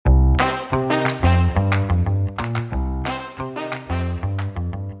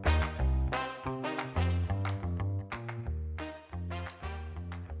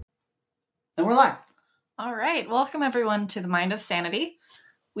right, welcome everyone to the Mind of Sanity.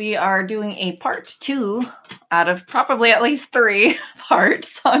 We are doing a part 2 out of probably at least 3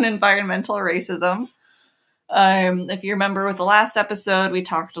 parts on environmental racism. If you remember with the last episode, we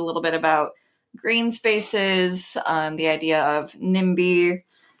talked a little bit about green spaces, the idea of NIMBY,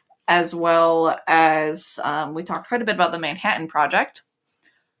 as well as we talked quite a bit about the Manhattan Project.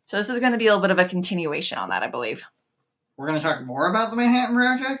 So this is going to be a little bit of a continuation on that, I believe. We're going to talk more about the Manhattan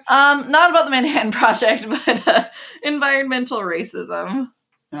Project? Not about the Manhattan Project, but environmental racism.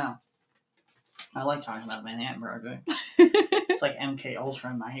 No. I like talking about the Manhattan Project. It's like MK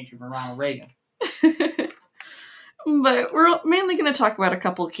Ultra and my hatred for Ronald Reagan. But we're mainly going to talk about a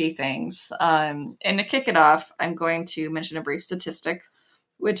couple key things. And to kick it off, I'm going to mention a brief statistic,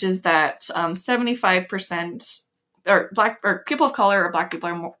 which is that 75% or people of color or black people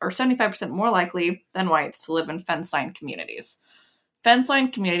are 75% more likely than whites to live in fence-line communities.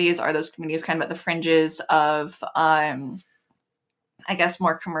 Fence-line communities are those communities kind of at the fringes of, I guess,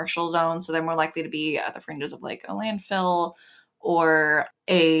 more commercial zones. So they're more likely to be at the fringes of like a landfill or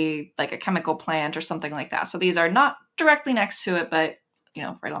a chemical plant or something like that. So these are not directly next to it, but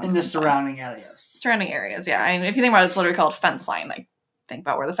right on in the surrounding areas. Surrounding areas, yeah. And if you think about it, it's literally called fence line. Like, think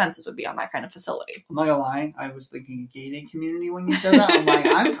about where the fences would be on that kind of facility. I'm not gonna lie, I was thinking gated community when you said that. I'm like,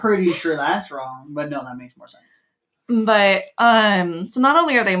 I'm pretty sure that's wrong, but no, that makes more sense. But so not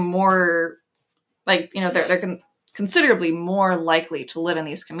only are they more they're considerably more likely to live in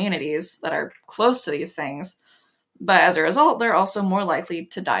these communities that are close to these things, but as a result, they're also more likely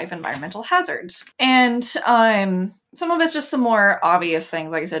to die of environmental hazards. And some of it's just the more obvious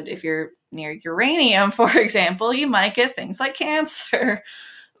things. Like I said, if you're near uranium, for example, you might get things like cancer.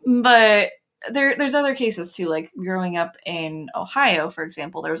 But there's other cases too, like growing up in Ohio, for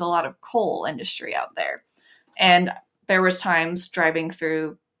example, there was a lot of coal industry out there. And there was times driving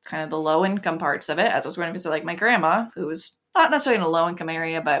through kind of the low-income parts of it, as I was going to visit like my grandma, who was not necessarily in a low-income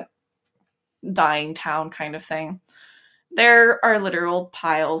area, but dying town kind of thing. There are literal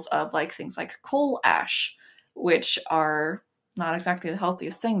piles of like things like coal ash, which are not exactly the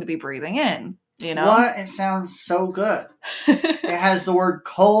healthiest thing to be breathing in, What? It sounds so good. It has the word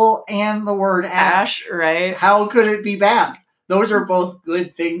coal and the word ash. Right? How could it be bad? Those are both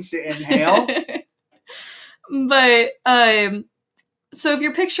good things to inhale. But, so if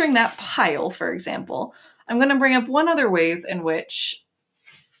you're picturing that pile, for example, I'm going to bring up one other ways in which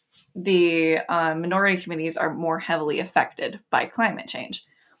the minority communities are more heavily affected by climate change.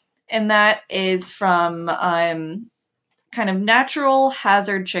 And that is from kind of natural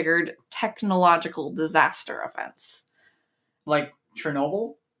hazard-triggered technological disaster events. Like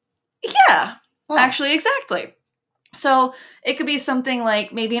Chernobyl? Yeah, Actually, exactly. So it could be something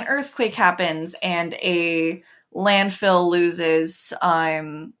like maybe an earthquake happens and a landfill loses,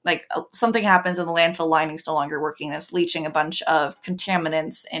 something happens and the landfill lining's no longer working. That's leaching a bunch of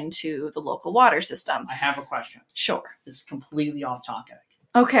contaminants into the local water system. I have a question. Sure. It's completely off topic.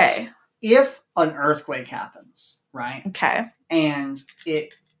 Okay. If an earthquake happens, right? Okay. And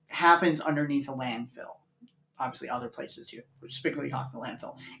it happens underneath a landfill. Obviously other places too. We're specifically talking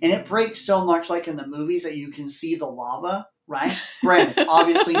landfill. And it breaks so much like in the movies that you can see the lava, right? Granted,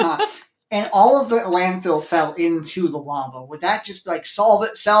 obviously not. And all of the landfill fell into the lava. Would that just like solve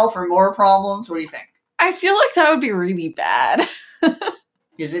itself or more problems? What do you think? I feel like that would be really bad.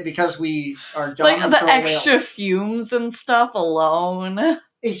 Is it because we are dumb? Like the extra fumes and stuff alone.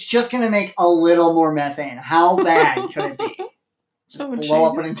 It's just going to make a little more methane. How bad could it be? Just blow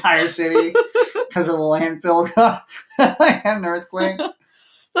up an entire city because of the landfill and an earthquake.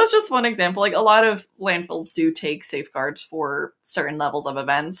 That's just one example. Like a lot of landfills do take safeguards for certain levels of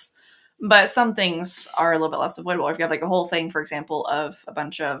events, but some things are a little bit less avoidable. If you have like a whole thing, for example, of a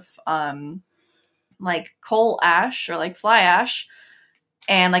bunch of like coal ash or like fly ash,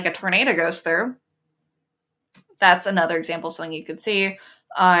 and like a tornado goes through, that's another example of something you could see.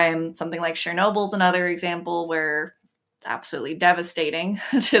 Something like Chernobyl's another example where it's absolutely devastating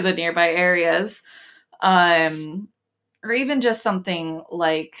to the nearby areas. Or even just something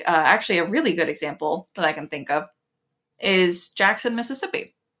like, actually a really good example that I can think of is Jackson,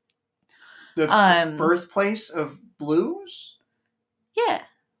 Mississippi. The birthplace of blues? Yeah.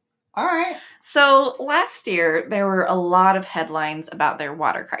 All right. So last year, there were a lot of headlines about their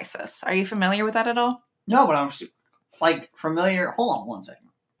water crisis. Are you familiar with that at all? No, but I'm familiar. Hold on one second.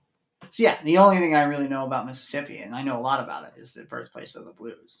 So yeah, the only thing I really know about Mississippi, and I know a lot about it, is the birthplace of the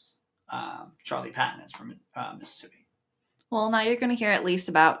blues. Charlie Patton is from Mississippi. Well, now you're going to hear at least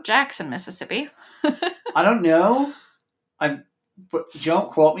about Jackson, Mississippi. I don't know. But don't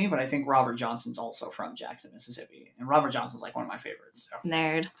quote me, but I think Robert Johnson's also from Jackson, Mississippi. And Robert Johnson's like one of my favorites. So.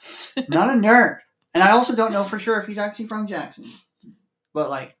 Nerd. Not a nerd. And I also don't know for sure if he's actually from Jackson. But,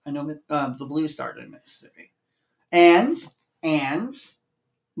 like, I know the Blues started in Mississippi. And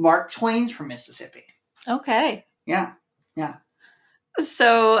Mark Twain's from Mississippi. Okay. Yeah.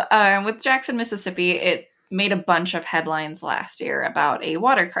 So, with Jackson, Mississippi, it made a bunch of headlines last year about a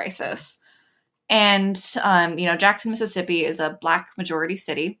water crisis. And, Jackson, Mississippi is a Black majority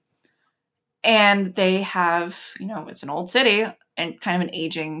city. And they have, it's an old city and kind of an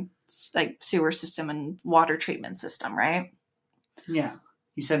aging, like, sewer system and water treatment system, right? Yeah.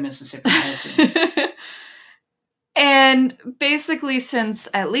 You said Mississippi. I assume. And basically, since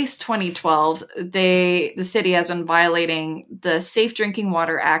at least 2012, the city has been violating the Safe Drinking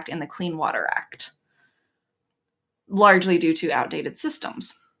Water Act and the Clean Water Act, largely due to outdated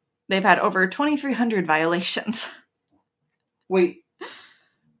systems. They've had over 2,300 violations. Wait.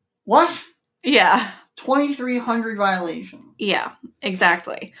 What? Yeah. 2,300 violations. Yeah,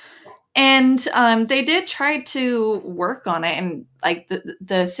 exactly. And they did try to work on it, and like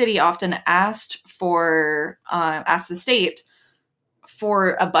the city often asked the state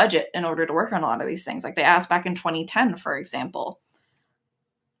for a budget in order to work on a lot of these things. Like they asked back in 2010, for example,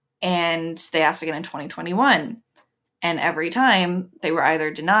 and they asked again in 2021, and every time they were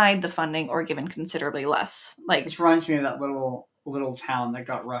either denied the funding or given considerably less. Like, this reminds me of that little town that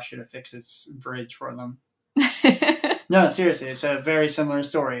got Russia to fix its bridge for them. No, seriously, it's a very similar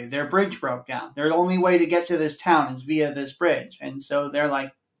story. Their bridge broke down. Their only way to get to this town is via this bridge. And so they're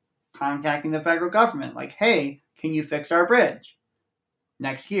like contacting the federal government, like, hey, can you fix our bridge?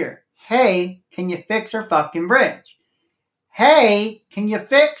 Next year, hey, can you fix our fucking bridge? Hey, can you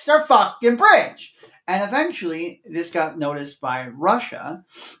fix our fucking bridge? And eventually, this got noticed by Russia,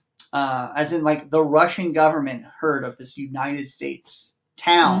 as in like the Russian government heard of this United States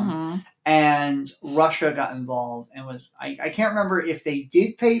town. Mm-hmm. And Russia got involved and I can't remember if they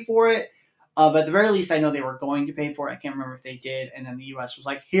did pay for it, but at the very least I know they were going to pay for it. I can't remember if they did. And then the U.S. was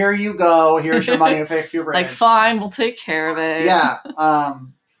like, here you go. Here's your money to fix your bridge. Like, fine, we'll take care of it. Yeah.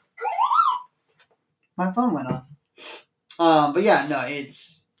 My phone went off. But yeah, no, it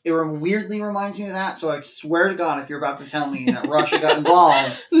weirdly reminds me of that. So I swear to God, if you're about to tell me that Russia got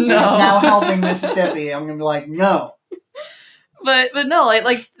involved and is now helping Mississippi, I'm going to be like, no. But no,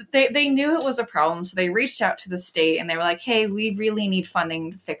 like they knew it was a problem, so they reached out to the state and they were like, hey, we really need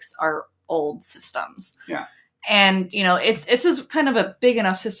funding to fix our old systems. Yeah. And, it's kind of a big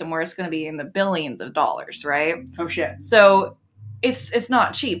enough system where it's going to be in the billions of dollars, right? Oh, shit. So it's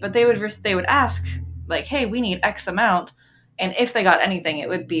not cheap, but they would ask, like, hey, we need X amount. And if they got anything, it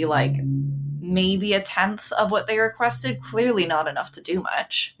would be like maybe 1/10 of what they requested. Clearly not enough to do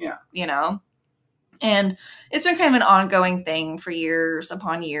much. Yeah. And it's been kind of an ongoing thing for years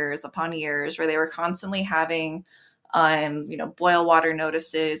upon years upon years, where they were constantly having, boil water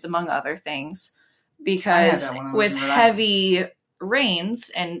notices, among other things, because with heavy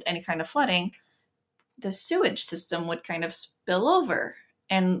rains and any kind of flooding, the sewage system would kind of spill over.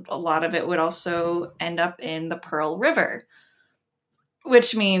 And a lot of it would also end up in the Pearl River,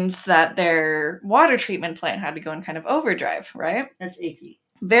 which means that their water treatment plant had to go in kind of overdrive, right? That's icky.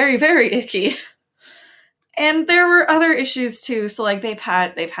 Very, very icky. And there were other issues too. So like they've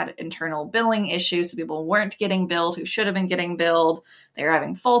had internal billing issues. So people weren't getting billed who should have been getting billed. They were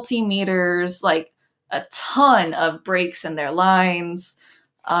having faulty meters, like a ton of breaks in their lines.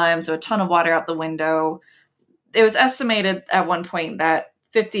 So a ton of water out the window. It was estimated at one point that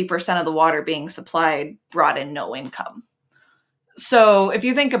 50% of the water being supplied brought in no income. So if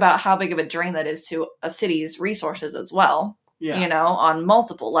you think about how big of a drain that is to a city's resources as well, on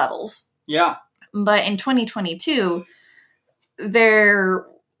multiple levels. Yeah. But in 2022, there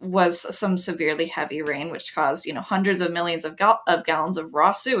was some severely heavy rain, which caused, hundreds of millions of gallons of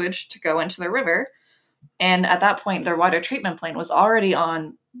raw sewage to go into the river. And at that point, their water treatment plant was already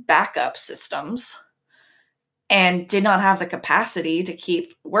on backup systems and did not have the capacity to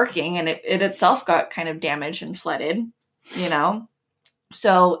keep working. And it itself got kind of damaged and flooded,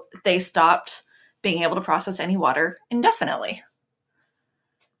 So they stopped being able to process any water indefinitely.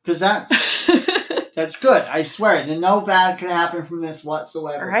 Because that's good. I swear. No bad can happen from this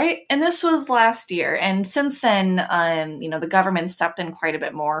whatsoever. Right? And this was last year. And since then, the government stepped in quite a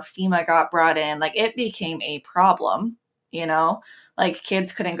bit more. FEMA got brought in. Like, it became a problem, Like,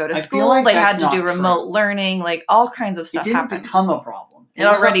 kids couldn't go to school. Like they had to do remote learning. Like, all kinds of stuff happened. It didn't become a problem. It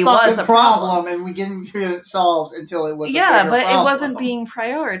already was a problem. And we didn't get it solved until it was but it wasn't being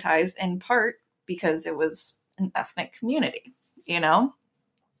prioritized, in part because it was an ethnic community,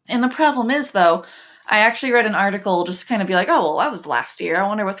 And the problem is, though, I actually read an article just to kind of be like, oh, well, that was last year. I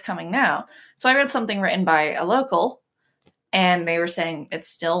wonder what's coming now. So I read something written by a local, and they were saying it's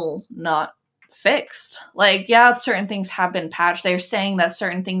still not fixed. Like, yeah, certain things have been patched. They're saying that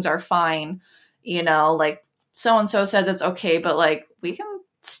certain things are fine, you know, like so and so says it's okay, but like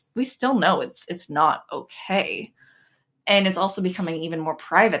we still know it's not okay. And it's also becoming even more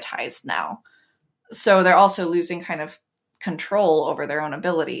privatized now. So they're also losing kind of control over their own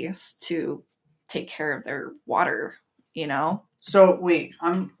abilities to take care of their water, you know? So wait,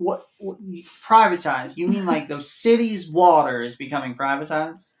 what privatized? You mean like the city's water is becoming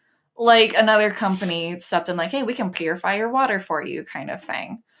privatized? Like another company stepped in, like, hey, we can purify your water for you, kind of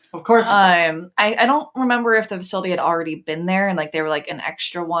thing. Of course. I don't remember if the facility had already been there and like they were like an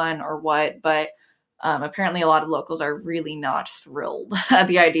extra one or what, but apparently a lot of locals are really not thrilled at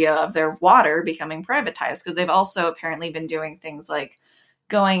the idea of their water becoming privatized, because they've also apparently been doing things like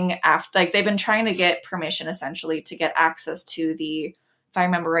going after, like they've been trying to get permission essentially to get access to the, if I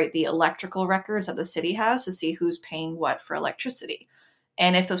remember right, the electrical records that the city has to see who's paying what for electricity.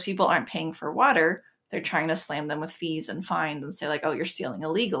 And if those people aren't paying for water, they're trying to slam them with fees and fines and say like, oh, you're stealing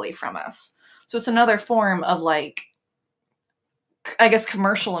illegally from us. So it's another form of like, I guess,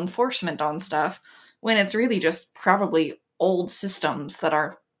 commercial enforcement on stuff, when it's really just probably old systems that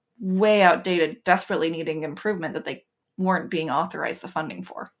are way outdated, desperately needing improvement that they weren't being authorized the funding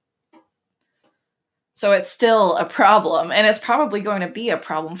for. So it's still a problem, and it's probably going to be a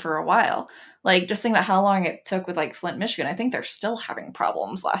problem for a while. Like, just think about how long it took with like Flint, Michigan. I think they're still having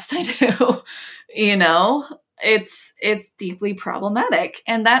problems last I knew. You know, it's deeply problematic.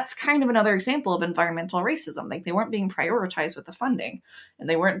 And that's kind of another example of environmental racism. Like, they weren't being prioritized with the funding, and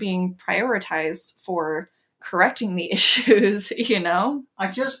they weren't being prioritized for correcting the issues, you know?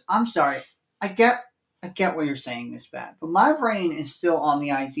 I'm sorry. I get what you're saying is bad, but my brain is still on the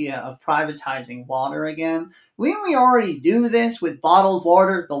idea of privatizing water again. We already do this with bottled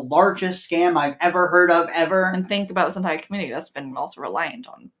water, the largest scam I've ever heard of ever. And think about this entire community that's been also reliant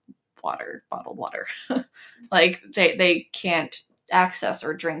on water, bottled water. Like, they can't access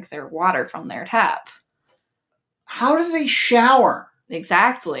or drink their water from their tap. How do they shower?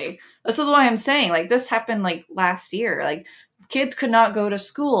 Exactly. This is why I'm saying, like, this happened like last year. Like, kids could not go to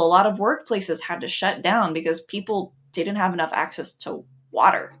school. A lot of workplaces had to shut down because people didn't have enough access to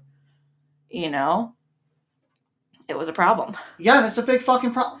water. You know? It was a problem. Yeah, that's a big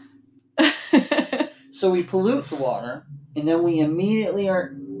fucking problem. So we pollute the water, and then we immediately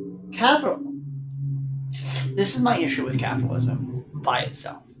are capital. This is my issue with capitalism by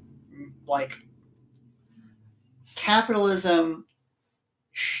itself. Like, capitalism,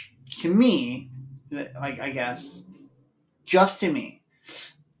 to me, like, I guess, just to me,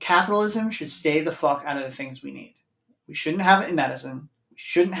 capitalism should stay the fuck out of the things we need. We shouldn't have it in medicine. We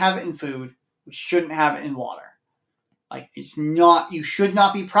shouldn't have it in food. We shouldn't have it in water. Like, it's not, you should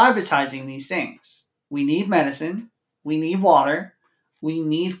not be privatizing these things. We need medicine. We need water. We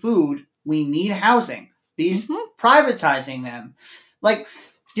need food. We need housing. These privatizing them. Like,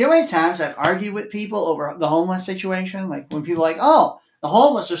 do you know how many times I've argued with people over the homeless situation? Like, when people are like, oh, the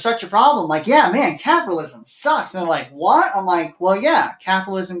homeless are such a problem. Like, yeah, man, capitalism sucks. And they're like, what? I'm like, well, yeah,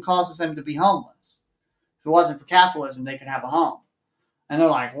 capitalism causes them to be homeless. If it wasn't for capitalism, they could have a home. And they're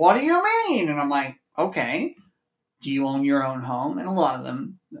like, what do you mean? And I'm like, okay, do you own your own home? And a lot of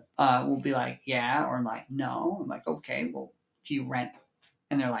them will be like, yeah, or I'm like, no. I'm like, okay, well, do you rent?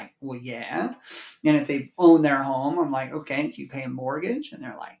 And they're like, well, yeah. And if they own their home, I'm like, okay, do you pay a mortgage? And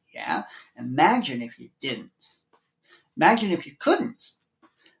they're like, yeah. Imagine if you didn't. Imagine if you couldn't.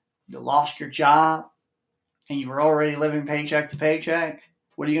 You lost your job and you were already living paycheck to paycheck.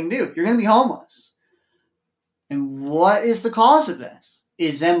 What are you going to do? You're going to be homeless. And what is the cause of this?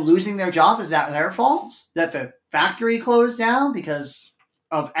 Is them losing their job? Is that their fault? That the factory closed down because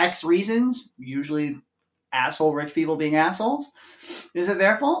of X reasons? Usually asshole rich people being assholes. Is it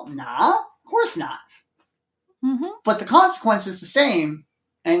their fault? Nah, of course not. Mm-hmm. But the consequence is the same,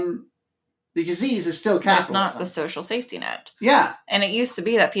 and the disease is still capitalism. There's not the social safety net. Yeah. And it used to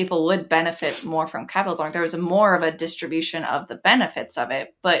be that people would benefit more from capitalism. There was more of a distribution of the benefits of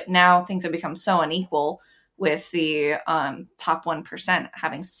it, but now things have become so unequal with the top 1%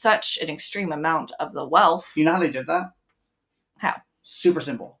 having such an extreme amount of the wealth. You know how they did that? How? Super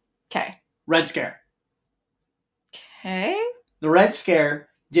simple. Okay. Red Scare. Okay. The Red Scare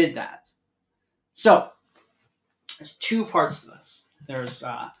did that. So, there's two parts to this. There's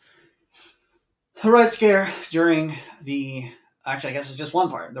the Red Scare during actually, I guess it's just one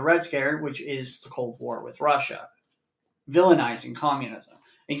part. The Red Scare, which is the Cold War with Russia, villainizing communism.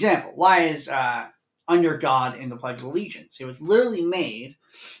 Example, why is Under God in the Pledge of Allegiance? It was literally made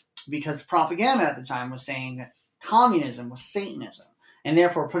because propaganda at the time was saying that communism was Satanism. And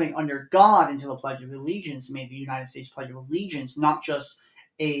therefore putting Under God into the Pledge of Allegiance made the United States Pledge of Allegiance not just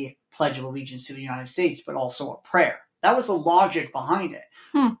a pledge of allegiance to the United States, but also a prayer. That was the logic behind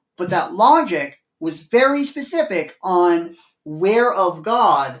it. But that logic was very specific on where of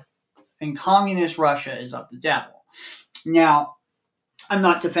God and communist Russia is of the devil. Now, I'm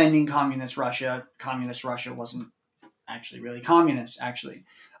not defending communist Russia. Communist Russia wasn't actually really communist, actually.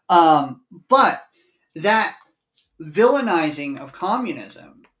 But that villainizing of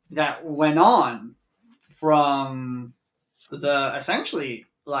communism that went on from the essentially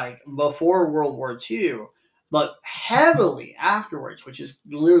like before World War II, but heavily afterwards, which is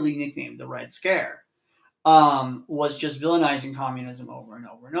literally nicknamed the Red Scare, was just villainizing communism over and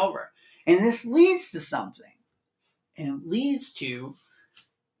over and over. And this leads to something. And it leads to,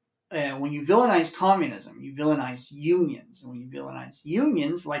 when you villainize communism, you villainize unions. And when you villainize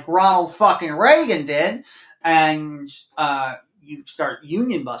unions, like Ronald fucking Reagan did, and you start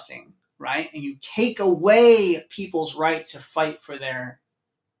union busting, right? And you take away people's right to fight for their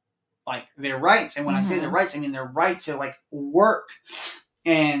rights. And when I say their rights, I mean their right to like work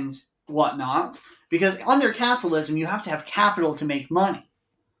and whatnot. Because under capitalism, you have to have capital to make money,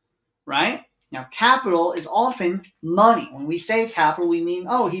 right? Now, capital is often money. When we say capital, we mean,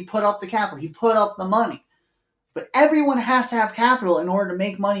 oh, he put up the capital. He put up the money. But everyone has to have capital in order to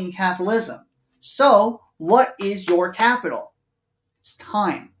make money in capitalism. So, what is your capital? It's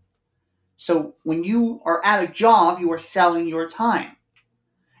time. So, when you are at a job, you are selling your time.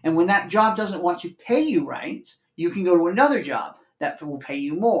 And when that job doesn't want to pay you right, you can go to another job that will pay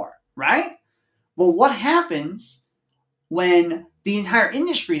you more, right? Well, what happens when the entire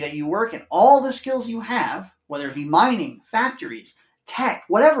industry that you work in, all the skills you have, whether it be mining, factories, tech,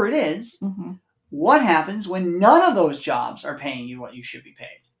 whatever it is, what happens when none of those jobs are paying you what you should be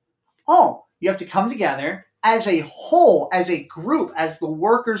paid? Oh, you have to come together as a whole, as a group, as the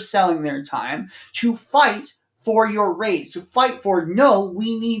workers selling their time to fight for your raise, to fight for, no,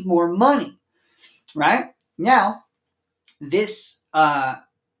 we need more money, right? Now, this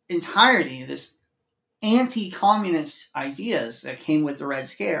entirety, this anti-communist ideas that came with the Red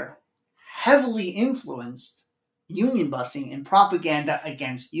Scare heavily influenced union busting and propaganda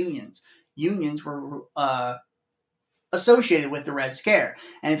against unions. Unions were associated with the Red Scare.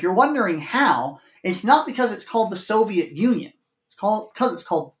 And if you're wondering how, it's not because it's called the Soviet Union. It's because it's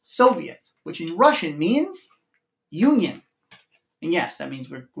called Soviet, which in Russian means union. And yes, that means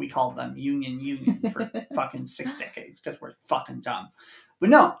we called them union for fucking 6 decades because we're fucking dumb.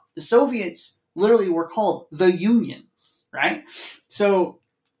 But no, the Soviets literally were called the unions, right? So,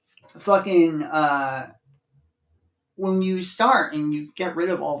 fucking, when you start and you get rid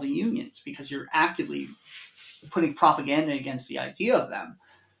of all the unions because you're actively putting propaganda against the idea of them,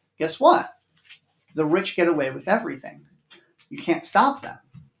 guess what? The rich get away with everything. You can't stop them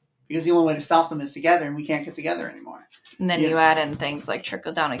because the only way to stop them is together, and we can't get together anymore. And then you add in things like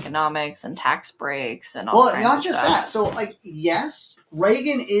trickle-down economics and tax breaks and all kinds of stuff. Well, not just that. So, like, yes,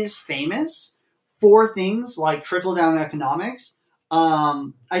 Reagan is famous for things like trickle-down economics.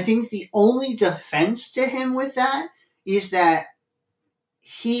 I think the only defense to him with that is that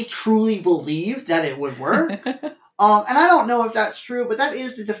he truly believed that it would work. And I don't know if that's true, but that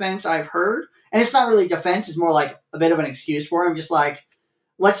is the defense I've heard. And it's not really defense. It's more like a bit of an excuse for him. Just like,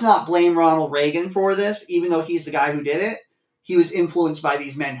 let's not blame Ronald Reagan for this, even though he's the guy who did it. He was influenced by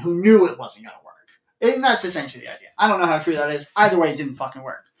these men who knew it wasn't going to work. And that's essentially the idea. I don't know how true that is. Either way, it didn't fucking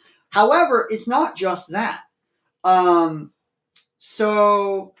work. However, it's not just that.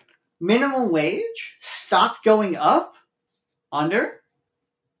 So minimum wage stopped going up under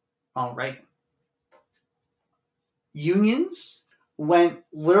Ronald Reagan. Unions went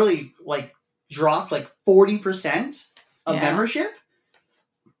literally dropped 40% of membership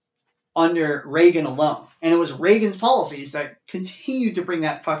under Reagan alone. And it was Reagan's policies that continued to bring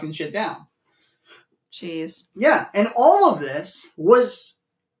that fucking shit down. Jeez. Yeah, and all of this was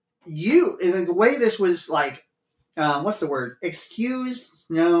the way this was what's the word? Excused?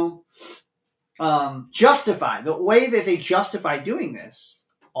 No. Justified. The way that they justified doing this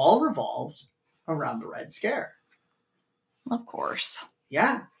all revolved around the Red Scare. Of course.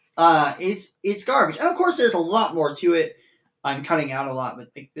 Yeah. It's garbage. And of course there's a lot more to it. I'm cutting out a lot, but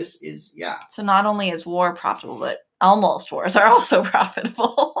this is, So not only is war profitable, but almost wars are also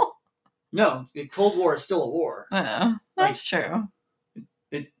profitable. No, the Cold War is still a war. That's true.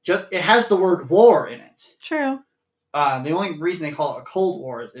 It has the word war in it. True. The only reason they call it a Cold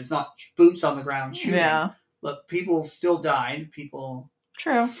War is it's not boots on the ground shooting. Yeah. But people still died.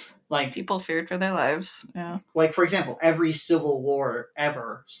 True. People feared for their lives. Yeah. For example, every civil war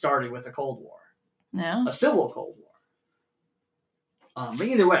ever started with a Cold War. Yeah. A civil Cold War. But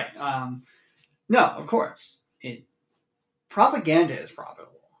either way, no, of course. propaganda is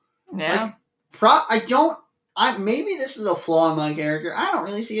profitable. Yeah. Maybe this is a flaw in my character. I don't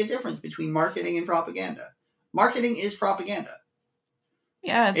really see a difference between marketing and propaganda. Marketing is propaganda.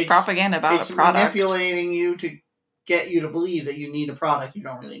 Yeah, it's propaganda about a product. It's manipulating you to get you to believe that you need a product you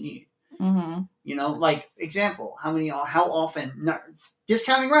don't really need. Mm-hmm. You know, like, example, how often,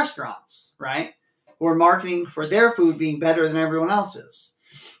 discounting restaurants, right? Who are marketing for their food being better than everyone else's.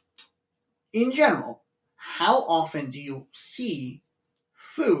 In general, how often do you see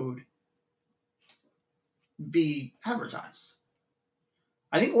food be advertised?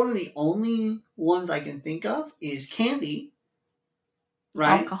 I think one of the only ones I can think of is candy,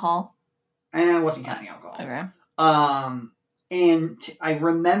 right? Alcohol. And I wasn't counting alcohol. Okay. And I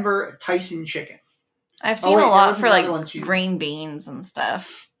remember Tyson chicken. I've seen a lot for like green beans and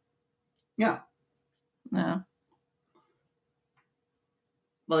stuff. Yeah. No.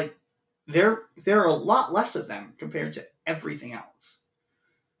 Like, there are a lot less of them compared to everything else.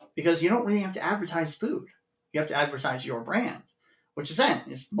 Because you don't really have to advertise food. You have to advertise your brand. Which is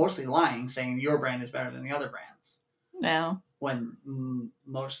mostly lying, saying your brand is better than the other brands. Yeah. When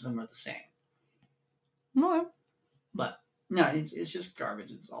most of them are the same. No. But, no, it's just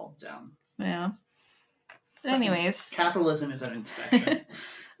garbage. It's all dumb. Yeah. But capitalism is an infection.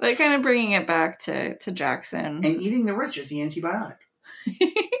 They're kind of bringing it back to Jackson. And eating the rich is the antibiotic.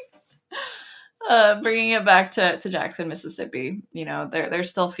 Bringing it back to Jackson, Mississippi, you know, they're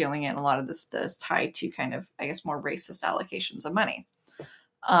still feeling it, and a lot of this does tie to kind of, I guess, more racist allocations of money.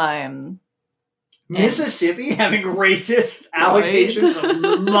 Mississippi having racist allocations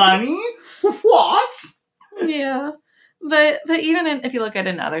of money? What? Yeah. But even if you look at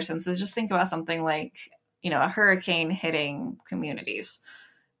it in other senses, just think about something like, you know, a hurricane hitting communities.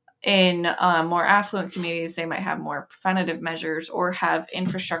 In more affluent communities, they might have more preventative measures or have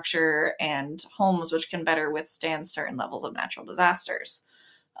infrastructure and homes which can better withstand certain levels of natural disasters.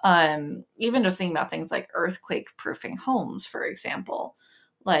 Even just thinking about things like earthquake-proofing homes, for example.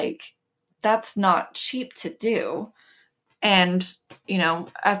 Like, that's not cheap to do. And, you know,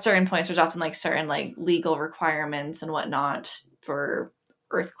 at certain points, there's often like certain like legal requirements and whatnot for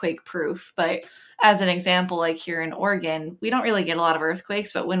earthquake proof. But as an example, like here in Oregon, we don't really get a lot of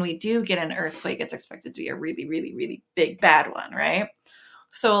earthquakes, but when we do get an earthquake, it's expected to be a really, really, really big, bad one, right?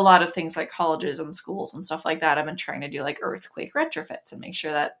 So a lot of things like colleges and schools and stuff like that have been trying to do like earthquake retrofits and make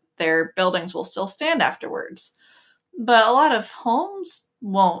sure that their buildings will still stand afterwards. But a lot of homes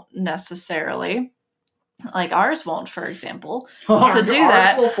won't necessarily. Like ours won't, for example. To do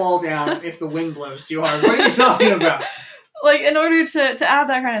that, ours will fall down if the wind blows too hard. What are you talking about? Like, in order to add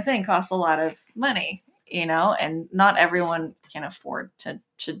that kind of thing costs a lot of money, you know, and not everyone can afford to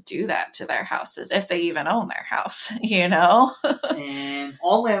do that to their houses, if they even own their house, you know? And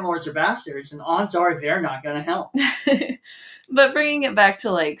all landlords are bastards, and odds are they're not going to help. But bringing it back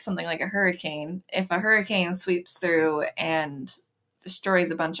to, like, something like a hurricane, if a hurricane sweeps through and destroys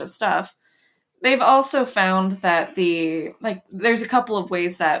a bunch of stuff, they've also found that there's a couple of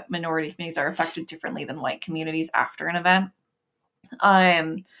ways that minority communities are affected differently than white communities after an event.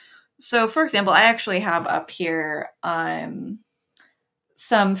 So for example, I actually have up here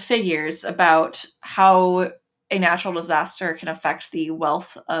some figures about how a natural disaster can affect the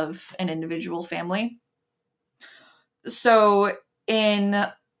wealth of an individual family. So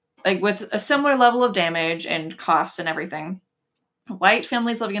with a similar level of damage and cost and everything, white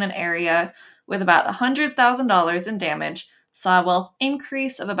families living in an area with about $100,000 in damage saw a wealth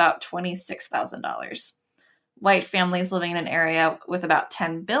increase of about $26,000. White families living in an area with about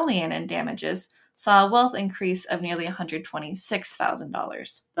 $10 billion in damages saw a wealth increase of nearly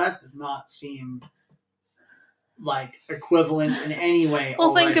 $126,000. That does not seem like equivalent in any way.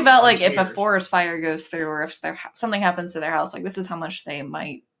 Well, think about like if a forest fire goes through, or if something happens to their house, like this is how much they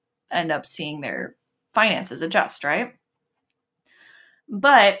might end up seeing their finances adjust, right?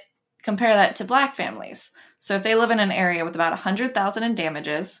 But compare that to black families. So if they live in an area with about $100,000 in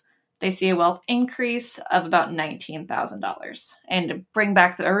damages, they see a wealth increase of about $19,000. And to bring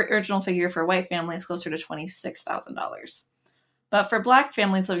back the original figure for white families, closer to $26,000. But for black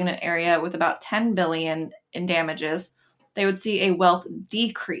families living in an area with about $10 billion in damages, they would see a wealth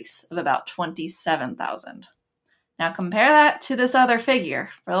decrease of about $27,000. Now compare that to this other figure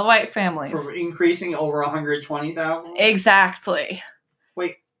for the white families. For increasing over $120,000? Exactly.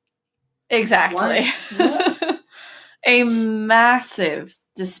 Wait. Exactly. What? A massive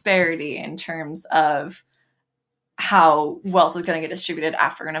disparity in terms of how wealth is going to get distributed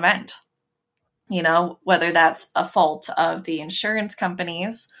after an event. You know, whether that's a fault of the insurance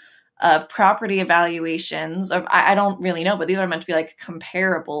companies, of property evaluations, of I don't really know, but these are meant to be like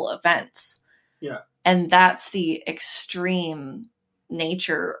comparable events. Yeah. And that's the extreme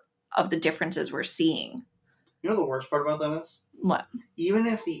nature of the differences we're seeing. You know the worst part about that is? What? Even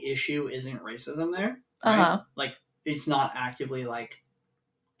if the issue isn't racism there, right? Like, it's not actively like,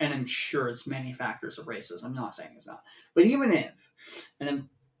 and I'm sure it's many factors of racism. I'm not saying it's not. But even if, and then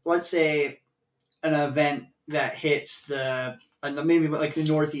let's say an event that hits maybe like the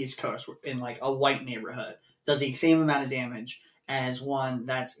Northeast coast in like a white neighborhood does the same amount of damage as one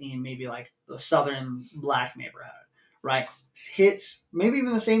that's in maybe like the southern black neighborhood, right? Hits maybe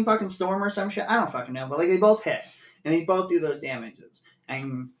even the same fucking storm or some shit. I don't fucking know, but like they both hit and they both do those damages.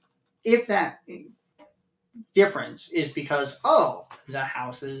 And if that difference is because the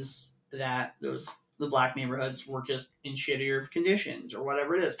houses that the black neighborhoods were just in shittier conditions or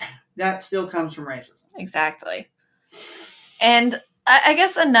whatever it is, that still comes from racism. Exactly. And I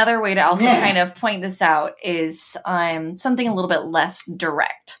guess another way to also kind of point this out is something a little bit less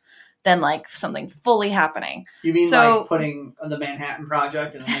direct than like something fully happening. You mean like putting the Manhattan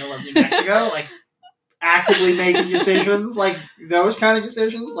Project in the middle of New Mexico? Like actively making decisions, like those kind of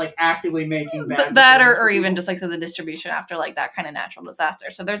decisions, like actively making bad that or even just like the distribution after like that kind of natural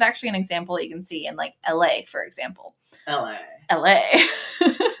disaster. So there's actually an example you can see in like LA, for example. LA.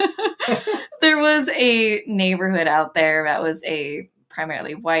 There was a neighborhood out there that was a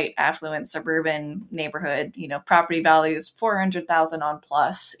primarily white, affluent, suburban neighborhood, property values $400,000 on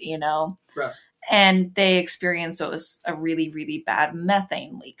plus, Gross. And they experienced what was a really, really bad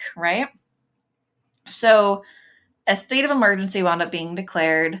methane leak, right? So a state of emergency wound up being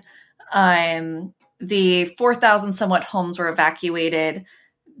declared. The 4,000 somewhat homes were evacuated.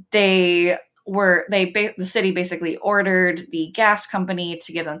 The city basically ordered the gas company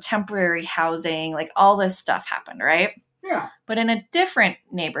to give them temporary housing. Like all this stuff happened, right? Yeah. But in a different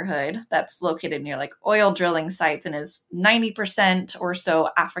neighborhood that's located near like oil drilling sites and is 90% or so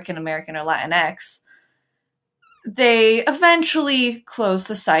African American or Latinx, they eventually closed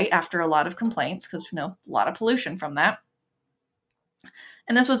the site after a lot of complaints because, a lot of pollution from that.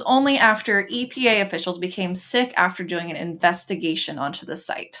 And this was only after EPA officials became sick after doing an investigation onto the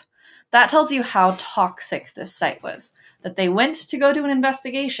site. That tells you how toxic this site was. That they went to go do an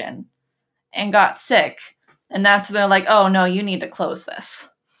investigation and got sick. And that's when they're like, oh, no, you need to close this.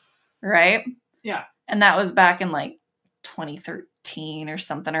 Right? Yeah. And that was back in like 2013 or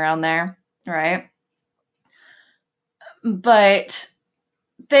something around there. Right? But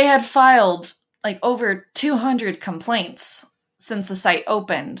they had filed like over 200 complaints since the site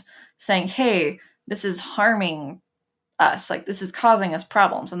opened saying, hey, this is harming us. Like, this is causing us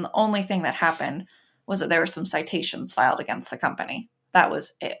problems. And the only thing that happened was that there were some citations filed against the company. That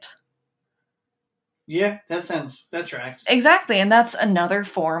was it. Yeah, that tracks. Exactly. And that's another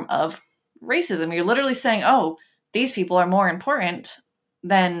form of racism. You're literally saying, oh, these people are more important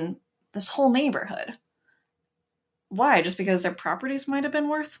than this whole neighborhood. Why? Just because their properties might have been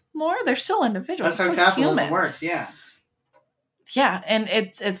worth more? They're still individuals. That's how capitalism works, yeah. Yeah, and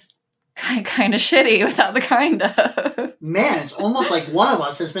it's kind of shitty without the kind of. Man, it's almost like one of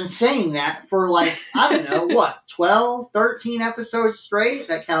us has been saying that for like, I don't know, 12, 13 episodes straight,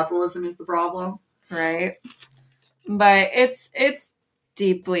 that capitalism is the problem. Right. But it's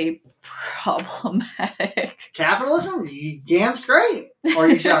deeply problematic. Capitalism? You damn straight. Or are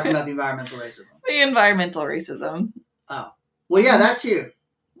you talking about the environmental racism? The environmental racism. Oh. Well, yeah, that too.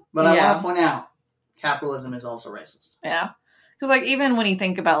 But I want to point out, capitalism is also racist. Yeah. Because, like, even when you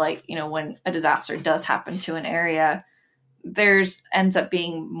think about, like, when a disaster does happen to an area, ends up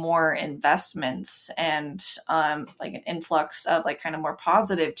being more investments and, like, an influx of, like, kind of more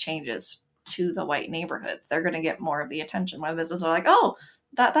positive changes to the white neighborhoods. They're going to get more of the attention. Where businesses are like, oh,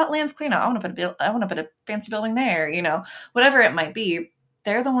 that land's clean. I want to put a fancy building there. Whatever it might be.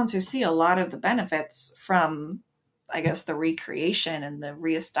 They're the ones who see a lot of the benefits from, I guess, the recreation and the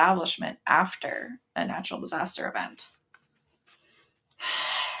reestablishment after a natural disaster event.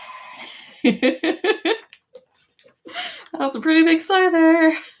 That was a pretty big sigh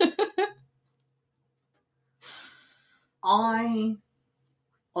there. I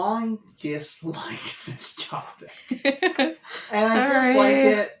dislike this topic. And I dislike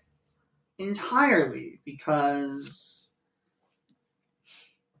it entirely because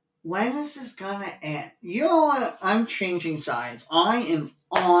when is this gonna end? You know what? I'm changing sides. I am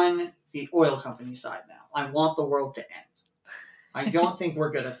on the oil company side now. I want the world to end. I don't think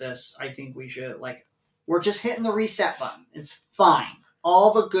we're good at this. I think we should, we're just hitting the reset button. It's fine.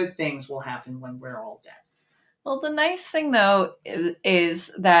 All the good things will happen when we're all dead. Well, the nice thing, though,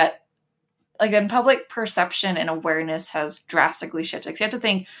 is that, like, in public perception and awareness has drastically shifted. So you have to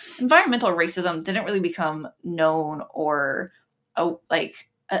think, environmental racism didn't really become known or,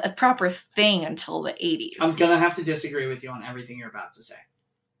 a proper thing until the 80s. I'm going to have to disagree with you on everything you're about to say.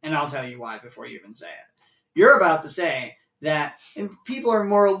 And I'll tell you why before you even say it. You're about to say that people are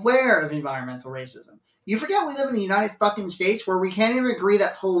more aware of environmental racism. You forget we live in the United fucking States where we can't even agree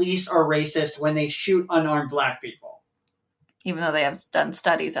that police are racist when they shoot unarmed black people. Even though they have done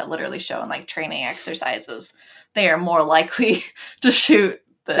studies that literally show in like training exercises, they are more likely to shoot.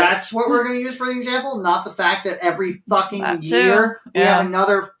 That's what we're going to use for the example, not the fact that every fucking year we have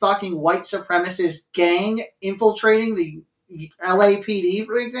another fucking white supremacist gang infiltrating the LAPD,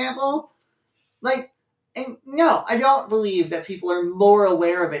 for example. Like, and no, I don't believe that people are more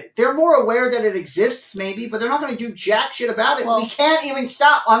aware of it. They're more aware that it exists, maybe, but they're not going to do jack shit about it. Well, we can't even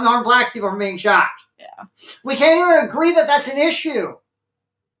stop unarmed black people from being shot. Yeah. We can't even agree that that's an issue.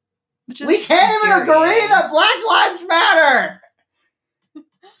 We can't even agree that Black Lives Matter.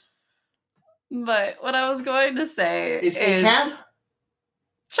 But what I was going to say is...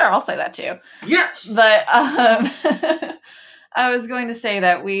 Sure, I'll say that too. Yes! But I was going to say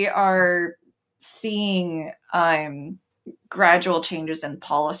that we are seeing gradual changes in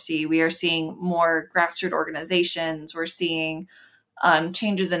policy. We are seeing more grassroots organizations. We're seeing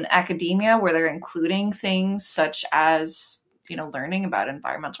changes in academia where they're including things such as, learning about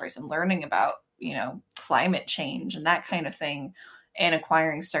environmental racism, learning about, climate change and that kind of thing, and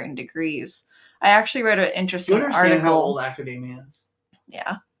acquiring certain degrees. I actually read an interesting article. You understand how old academia is?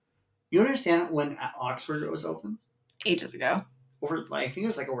 Yeah. You understand when Oxford was opened? Ages ago. I think it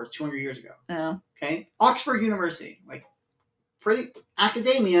was over 200 years ago. Yeah. Okay? Oxford University. Pretty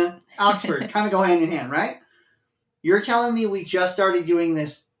academia, Oxford, kind of go hand in hand, right? You're telling me we just started doing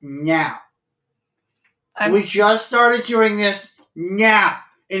this now. We just started doing this now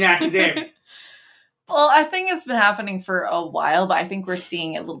in academia. Well, I think it's been happening for a while, but I think we're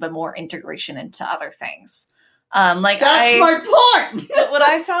seeing a little bit more integration into other things. That's my point! What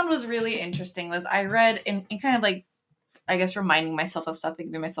I found was really interesting was I read in kind of I guess reminding myself of stuff,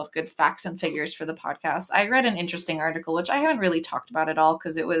 giving myself good facts and figures for the podcast. I read an interesting article, which I haven't really talked about at all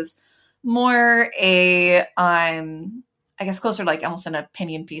because it was more I guess closer to almost an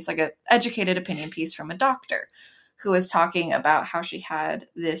opinion piece, like an educated opinion piece from a doctor who was talking about how she had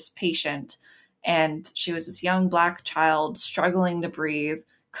this patient and she was this young black child struggling to breathe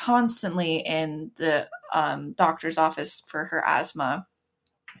constantly in the doctor's office for her asthma.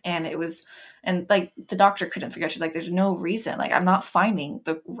 And the doctor couldn't figure out, she's like, there's no reason. I'm not finding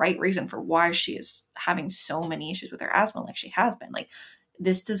the right reason for why she is having so many issues with her asthma like she has been.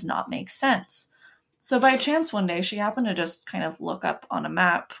 This does not make sense. So by chance one day she happened to just kind of look up on a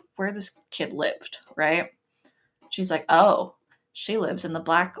map where this kid lived, right? She's like, oh, she lives in the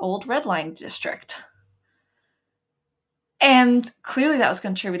Black Old Red Line district. And clearly that was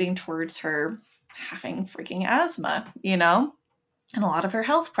contributing towards her having freaking asthma, and a lot of her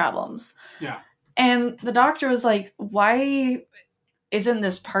health problems. Yeah. And the doctor was like, why isn't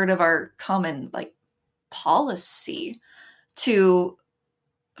this part of our common policy to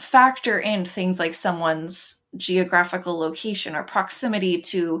factor in things like someone's geographical location or proximity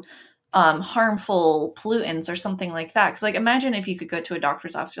to harmful pollutants or something like that? Because imagine if you could go to a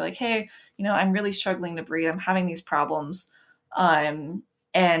doctor's office, you're like, hey, I'm really struggling to breathe, I'm having these problems,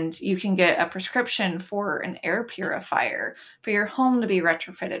 and you can get a prescription for an air purifier for your home to be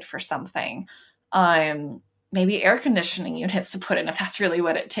retrofitted for something, maybe air conditioning units to put in if that's really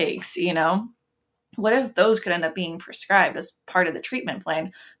what it takes. What if those could end up being prescribed as part of the treatment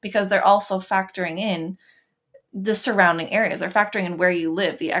plan, because they're also factoring in the surrounding areas. They're factoring in where you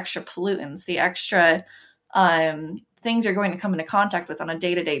live, the extra pollutants, the extra things you're going to come into contact with on a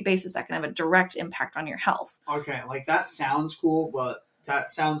day-to-day basis that can have a direct impact on your health. Okay, that sounds cool, but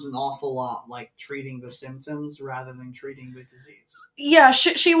that sounds an awful lot like treating the symptoms rather than treating the disease. Yeah,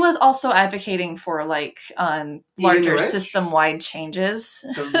 she was also advocating for larger system-wide changes.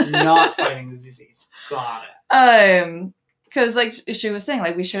 So not fighting the disease. Got it. Because she was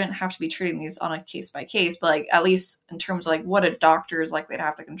saying, we shouldn't have to be treating these on a case by case, but at least in terms of what a doctor is likely to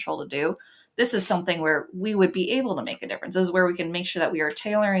have the control to do, this is something where we would be able to make a difference. This is where we can make sure that we are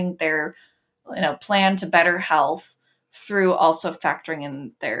tailoring their, plan to better health through also factoring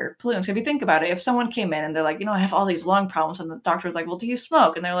in their pollutants. If you think about it, if someone came in and they're like, I have all these lung problems, and the doctor was like, well, do you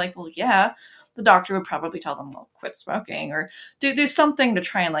smoke? And they're like, well, yeah. The doctor would probably tell them, well, quit smoking or do something to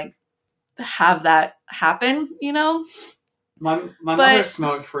try and have that happen, My mother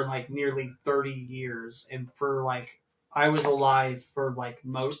smoked for nearly 30 years, and for I was alive for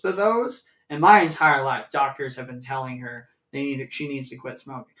most of those, and my entire life doctors have been telling her she needs to quit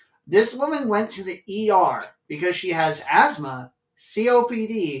smoking. This woman went to the ER because she has asthma,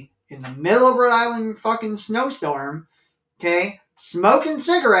 COPD, in the middle of Rhode Island fucking snowstorm, okay, smoking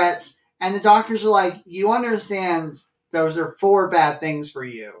cigarettes, and the doctors are like, you understand those are 4 bad things for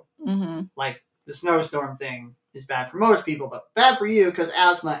you. Mm-hmm. Like, the snowstorm thing is bad for most people, but bad for you because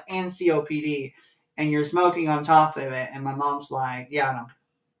asthma and COPD, and you're smoking on top of it. And my mom's like, yeah, I know.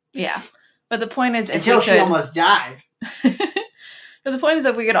 Yeah. But the point is, until she almost died. But the point is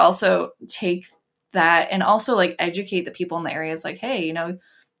that we could also take that and also like educate the people in the areas like, hey, you know,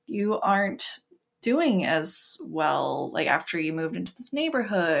 you aren't doing as well like after you moved into this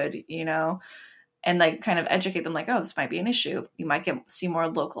neighborhood, you know, and like kind of educate them like, oh, this might be an issue. You might see more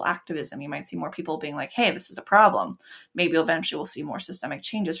local activism. You might see more people being like, hey, this is a problem. Maybe eventually we'll see more systemic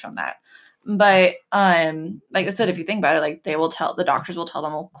changes from that. But like I said, if you think about it, like the doctors will tell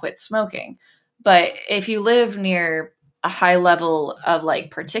them, well, quit smoking. But if you live near a high level of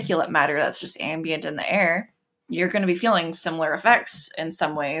like particulate matter that's just ambient in the air, you're going to be feeling similar effects in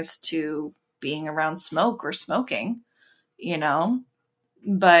some ways to being around smoke or smoking, you know?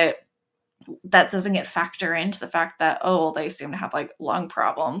 But that doesn't get factor into the fact that, oh, they seem to have like lung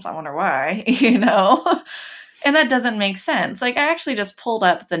problems. I wonder why, you know? And that doesn't make sense. Like, I actually just pulled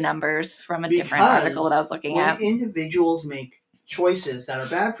up the numbers from a different article that I was looking at. When individuals make choices that are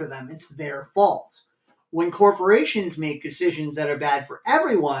bad for them, it's their fault. When corporations make decisions that are bad for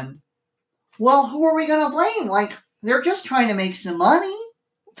everyone, well, who are we going to blame? Like, they're just trying to make some money.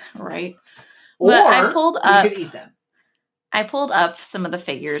 Right. Or we could eat them. I pulled up some of the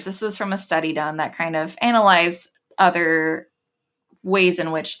figures. This was from a study done that kind of analyzed other ways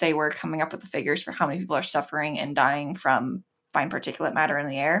in which they were coming up with the figures for how many people are suffering and dying from fine particulate matter in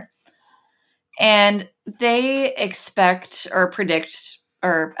the air. And they expect or predict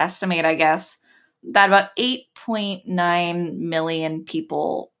or estimate, I guess, that about 8.9 million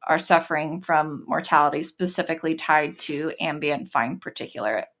people are suffering from mortality specifically tied to ambient fine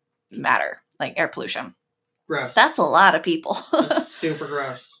particulate matter, like air pollution. Gross. That's a lot of people. That's super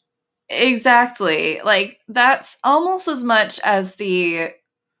gross. Exactly. Like, that's almost as much as the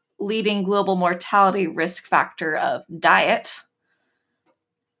leading global mortality risk factor of diet.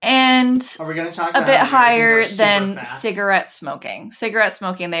 And are we going to talk a about bit higher than fast? Cigarette smoking. Cigarette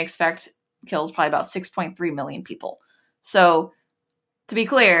smoking, they expect, kills probably about 6.3 million people. So, to be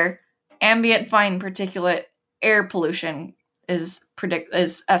clear, ambient fine particulate air pollution is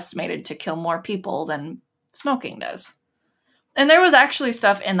estimated to kill more people than smoking does. And there was actually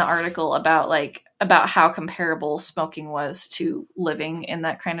stuff in the article about how comparable smoking was to living in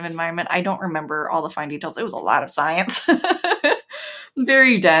that kind of environment. I don't remember all the fine details. It was a lot of science.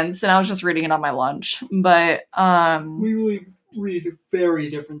 Very dense, and I was just reading it on my lunch. But we really read very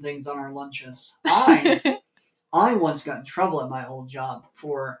different things on our lunches. I once got in trouble at my old job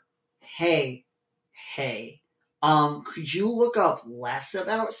for, hey, could you look up less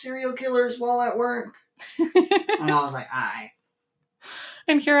about serial killers while at work? And I was like, aye.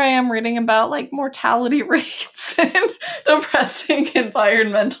 And here I am reading about like mortality rates and depressing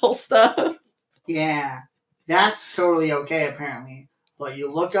environmental stuff. Yeah, that's totally okay apparently. But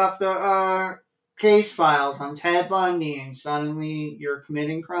you look up the case files on Ted Bundy and suddenly you're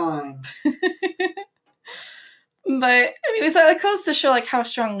committing crime. But anyways, that goes to show like how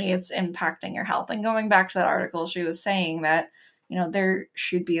strongly it's impacting your health. And going back to that article, she was saying that, you know, there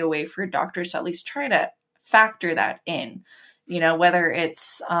should be a way for doctors to at least try to factor that in. You know, whether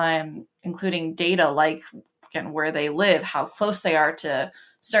it's including data like again, where they live, how close they are to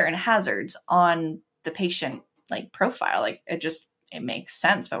certain hazards on the patient like profile. Like it makes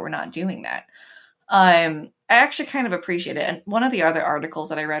sense, but we're not doing that. I actually kind of appreciate it. And one of the other articles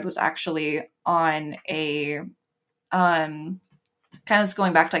that I read was actually on a kind of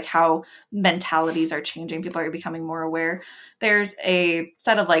going back to like how mentalities are changing. People are becoming more aware. There's a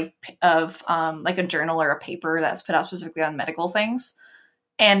set of like a journal or a paper that's put out specifically on medical things.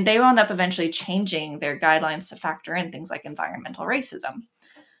 And they wound up eventually changing their guidelines to factor in things like environmental racism.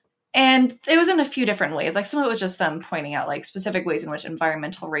 And it was in a few different ways. Like some of it was just them pointing out like specific ways in which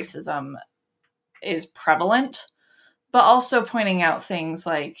environmental racism is prevalent, but also pointing out things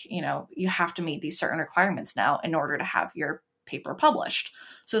like, you know, you have to meet these certain requirements now in order to have your paper published.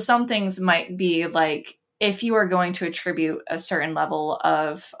 So some things might be like, if you are going to attribute a certain level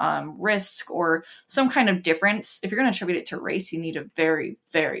of risk or some kind of difference, if you're going to attribute it to race, you need to very,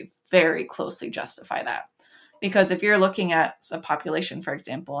 very, very closely justify that. Because if you're looking at a population, for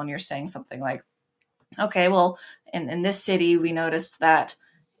example, and you're saying something like, okay, well, in this city, we noticed that,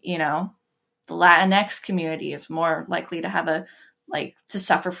 you know, the Latinx community is more likely to have to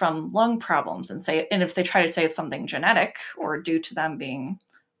suffer from lung problems and if they try to say it's something genetic or due to them being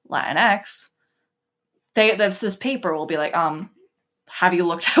Latinx, this paper will be like, have you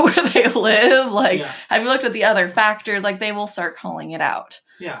looked at where they live? Like, Yeah. have you looked at the other factors? Like, they will start calling it out.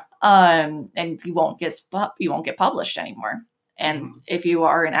 Yeah. And you won't get published anymore. And if you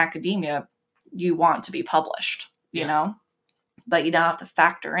are in academia, you want to be published, you know? But you don't have to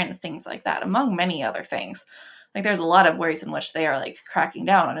factor in things like that, among many other things. Like, there's a lot of ways in which they are, like, cracking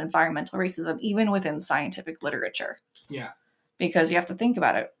down on environmental racism, even within scientific literature. Yeah. Because you have to think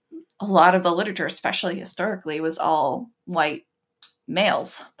about it. A lot of the literature, especially historically, was all white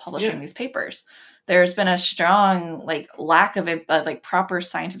males publishing these papers. There's been a strong, like, lack of like proper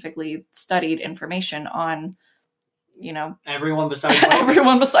scientifically studied information on, you know, everyone besides white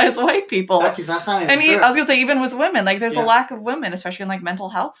everyone besides white people. That's not even And true. I was gonna say, even with women, like, there's a lack of women, especially in, like, mental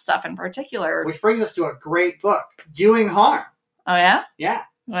health stuff in particular. Which brings us to a great book, Doing Harm. Oh yeah? Yeah.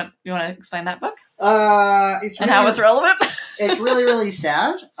 You want to explain that book? It's and really, how it's relevant? It's really, really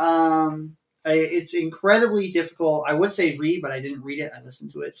sad. It's incredibly difficult. I would say read, but I didn't read it. I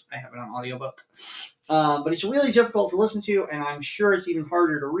listened to it. I have it on audiobook. But it's really difficult to listen to, and I'm sure it's even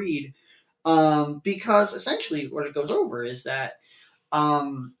harder to read. Because essentially what it goes over is that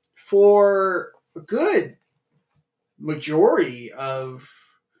for a good majority of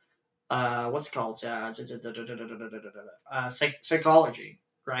what's it called psychology,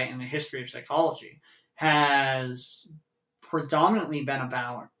 right, and the history of psychology has predominantly been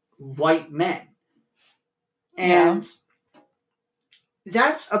about white men, and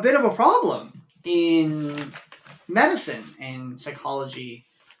that's a bit of a problem in medicine and psychology.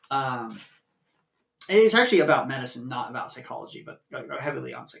 It's actually about medicine, not about psychology, but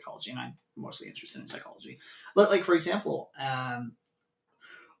heavily on psychology, and I'm mostly interested in psychology. But, like, for example,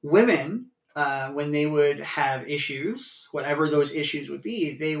 women, when they would have issues, whatever those issues would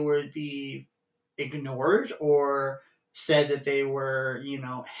be, they would be ignored or said that they were, you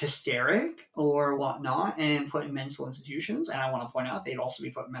know, hysteric or whatnot and put in mental institutions. And I want to point out they'd also be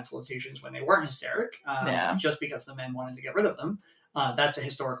put in mental institutions when they weren't hysteric, just because the men wanted to get rid of them. That's a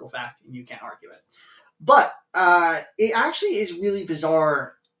historical fact, and you can't argue it. But it actually is really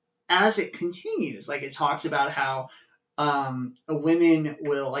bizarre as it continues. Like, it talks about how women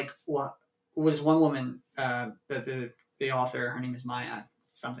will, like, what was one woman, the author, her name is Maya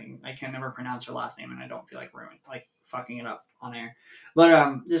something. I can never pronounce her last name, and I don't feel like fucking it up on air.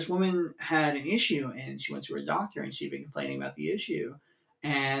 But this woman had an issue, and she went to her doctor, and she'd been complaining about the issue.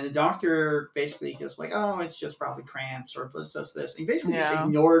 And the doctor basically goes like, oh, it's just probably cramps or it's just this. And he basically just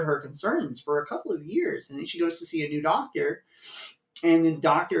ignored her concerns for a couple of years. And then she goes to see a new doctor. And the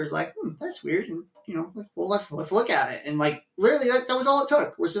doctor is like, that's weird. And, you know, like, well, let's look at it. And, like, literally that was all it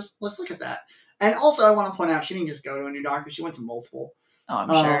took, was just, let's look at that. And also I want to point out, she didn't just go to a new doctor. She went to multiple. Oh, I'm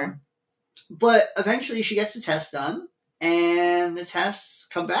sure. But eventually she gets the test done. And the tests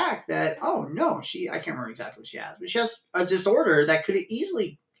come back that, oh, no, I can't remember exactly what she has, but she has a disorder that could have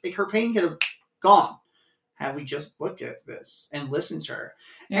easily, like, her pain could have gone had we just looked at this and listened to her.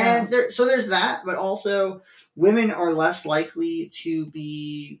 Yeah. And so there's that, but also women are less likely to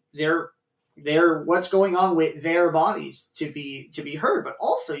be their what's going on with their bodies to be heard. But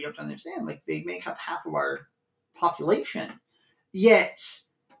also you have to understand, like, they make up half of our population, yet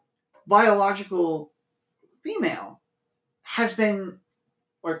biological female has been,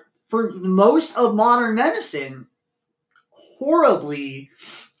 or for most of modern medicine, horribly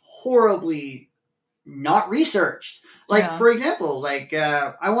not researched. Like, for example, like,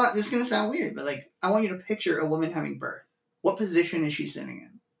 this is going to sound weird, but, like, I want you to picture a woman having birth. What position is she sitting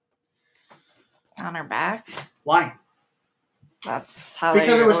in? On her back. Why? That's how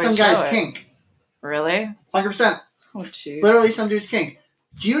because it was some guy's kink. Really? 100%. Oh, jeez. Literally some dude's kink.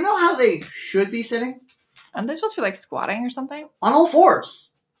 Do you know how they should be sitting? Aren't they supposed to be, like, squatting or something? On all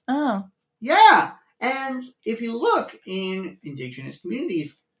fours. Oh. Yeah. And if you look in indigenous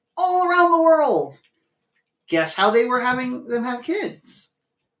communities all around the world, guess how they were having them have kids?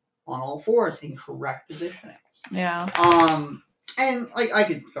 On all fours, in correct positioning. Yeah. And, like, I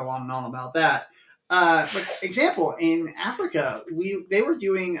could go on and on about that. But example, in Africa, they were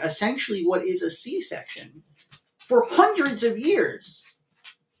doing essentially what is a C-section for hundreds of years.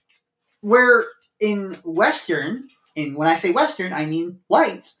 Where in Western, and when I say Western, I mean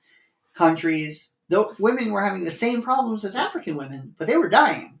white countries, though women were having the same problems as African women, but they were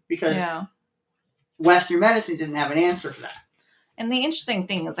dying because Western medicine didn't have an answer for that. And the interesting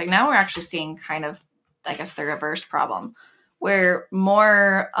thing is, like, now we're actually seeing kind of, I guess, the reverse problem, where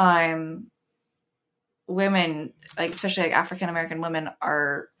more women, like, especially like African American women,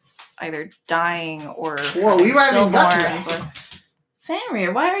 are either dying or stillborns or.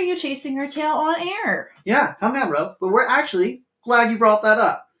 Fenrir, why are you chasing her tail on air? Yeah, calm down, bro. But we're actually glad you brought that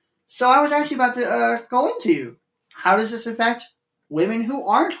up. So I was actually about to go into how does this affect women who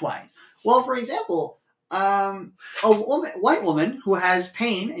aren't white. Well, for example, white woman who has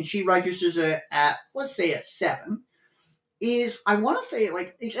pain and she registers it at, let's say, at 7, is, I want to say,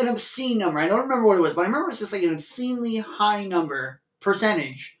 like, it's an obscene number. I don't remember what it was, but I remember it's just like an obscenely high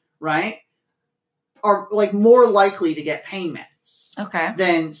percentage, right? Are like more likely to get pain meds. Okay.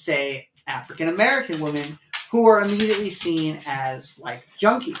 Than, say, African American women who are immediately seen as like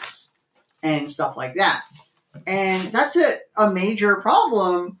junkies and stuff like that. And that's a major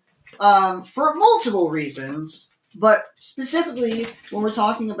problem for multiple reasons, but specifically when we're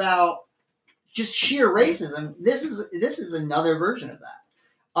talking about just sheer racism, this is another version of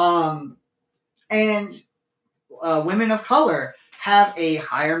that. And women of color have a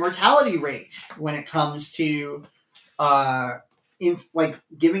higher mortality rate when it comes to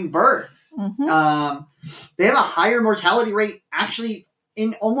giving birth. Mm-hmm. They have a higher mortality rate actually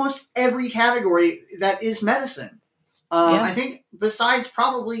in almost every category that is medicine. I think besides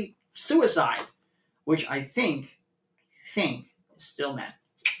probably suicide, which I think is still men.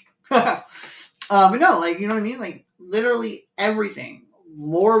 But no, like, you know what I mean? Like, literally everything.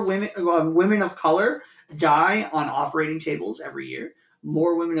 More women of color die on operating tables every year.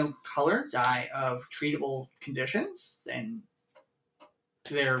 More women of color die of treatable conditions than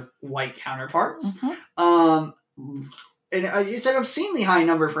their white counterparts. Mm-hmm. And it's an obscenely high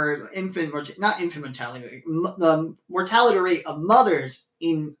number for mortality, the mortality rate of mothers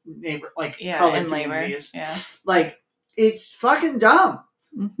in colored communities. Yeah. Like, it's fucking dumb.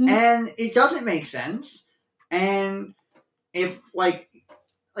 Mm-hmm. And it doesn't make sense. And if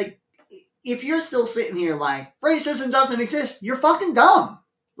if you're still sitting here like racism doesn't exist, you're fucking dumb.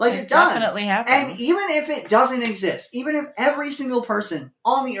 Like, it does. Definitely happens. And even if it doesn't exist, even if every single person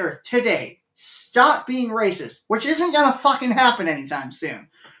on the earth today stop being racist, which isn't gonna fucking happen anytime soon,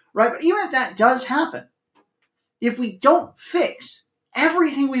 right? But even if that does happen, if we don't fix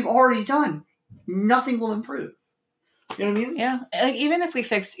everything we've already done, nothing will improve. You know what I mean? Yeah. Like, even if we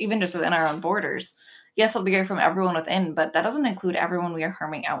fix even just within our own borders, yes, it'll be good from everyone within, but that doesn't include everyone we are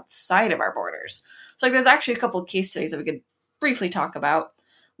harming outside of our borders. So, like, there's actually a couple of case studies that we could briefly talk about.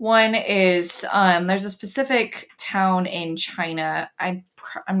 One is there's a specific town in China. I'm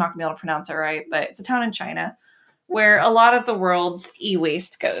not going to be able to pronounce it right, but it's a town in China where a lot of the world's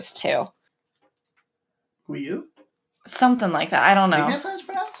e-waste goes to. Who you? Something like that. I don't know. I think that's how it's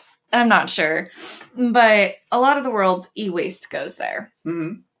pronounced? I'm not sure. But a lot of the world's e-waste goes there.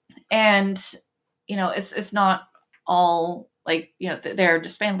 Mm-hmm. And, you know, it's not all, like, you know, they're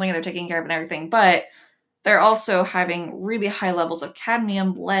dismantling, they're taking care of it and everything, but they're also having really high levels of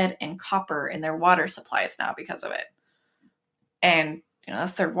cadmium, lead, and copper in their water supplies now because of it. And, you know,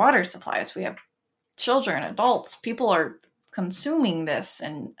 that's their water supplies. We have children, adults, people are consuming this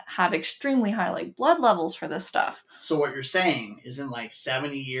and have extremely high, like, blood levels for this stuff. So what you're saying is in, like,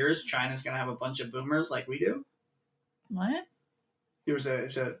 70 years, China's going to have a bunch of boomers like we do? What?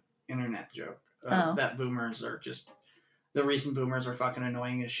 It's a internet joke. That boomers are just... The reason boomers are fucking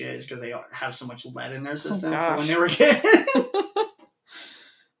annoying as shit is because they have so much lead in their system from when they were kids.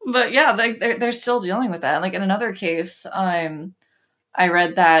 But yeah, they're still dealing with that. Like, in another case, I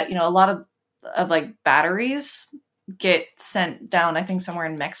read that, you know, a lot of like batteries get sent down, I think, somewhere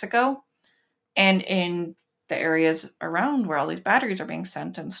in Mexico, and in the areas around where all these batteries are being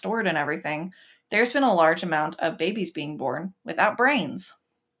sent and stored and everything, there's been a large amount of babies being born without brains.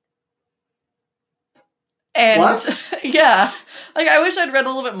 And what? Yeah, like, I wish I'd read a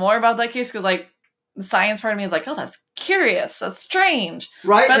little bit more about that case, because, like, the science part of me is like, oh, that's curious, that's strange.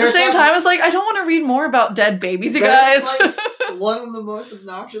 Right. But at the same time, it's like, I don't want to read more about dead babies, you guys. Like, one of the most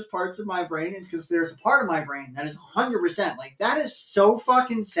obnoxious parts of my brain is because there's a part of my brain that is 100%. Like, that is so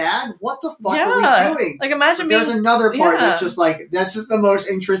fucking sad. What the fuck are we doing? Like, imagine there's another part that's just like, this is the most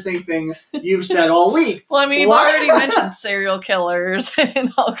interesting thing you've said all week. Well, I mean, you've already mentioned serial killers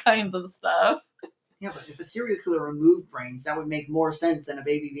and all kinds of stuff. Yeah, but if a serial killer removed brains, that would make more sense than a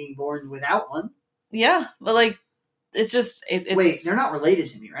baby being born without one. Yeah, but, like, it's just... It's... Wait, they're not related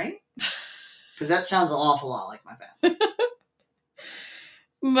to me, right? Because that sounds an awful lot like my family.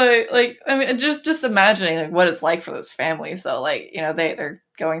 But, like, I mean, just imagining, like, what it's like for those families. So, like, you know, they're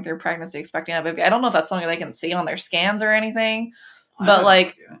going through pregnancy, expecting a baby. I don't know if that's something they can see on their scans or anything. But,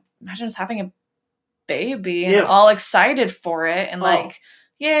 like, imagine just having a baby and all excited for it. And, like,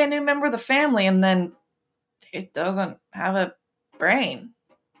 yeah, a new member of the family. And then it doesn't have a brain.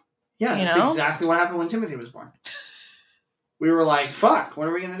 Yeah, that's exactly what happened when Timothy was born. We were like, fuck, what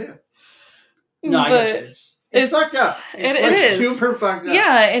are we going to do? No, I guess it's fucked up. It is super fucked up.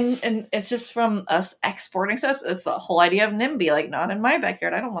 Yeah, and it's just from us exporting stuff. It's the whole idea of NIMBY, like, not in my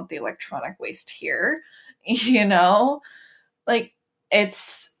backyard. I don't want the electronic waste here. You know? Like,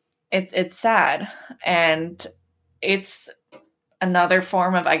 it's sad, and it's another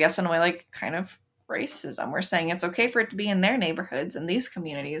form of, I guess, in a way, like kind of racism. We're saying it's okay for it to be in their neighborhoods and these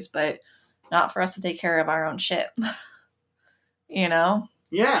communities, but not for us to take care of our own shit. You know?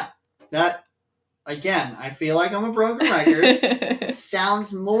 Yeah. That, again, I feel like I'm a broken record.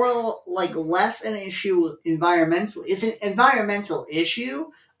 Sounds more like less an issue environmentally. It's an environmental issue,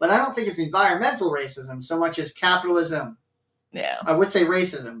 but I don't think it's environmental racism so much as capitalism. Yeah. I would say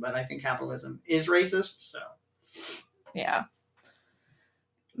racism, but I think capitalism is racist, so. Yeah.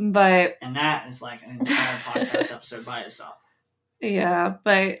 But. And that is like an entire podcast episode by itself. Yeah,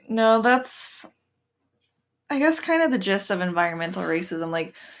 but no, that's, I guess, kind of the gist of environmental racism.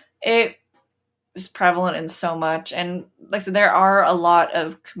 Like, it is prevalent in so much, and like I said, there are a lot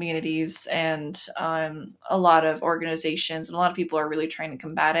of communities and a lot of organizations, and a lot of people are really trying to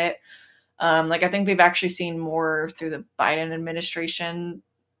combat it. Like, I think we've actually seen more through the Biden administration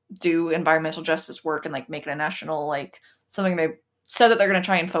do environmental justice work and like make it a national, like, something they said that they're going to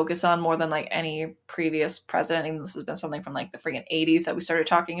try and focus on more than like any previous president. Even this has been something from like the friggin' 80s that we started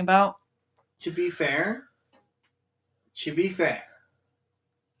talking about. To be fair,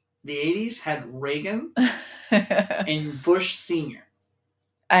 the 80s had Reagan and Bush Sr.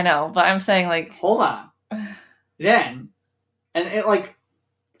 I know, but I'm saying, like... Hold on. Then, and it, like,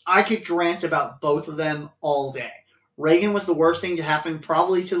 I could rant about both of them all day. Reagan was the worst thing to happen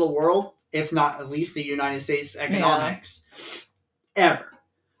probably to the world, if not at least the United States economics, ever.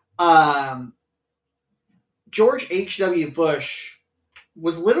 George H.W. Bush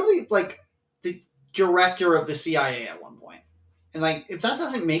was literally, like, the director of the CIA at one point. And, like, if that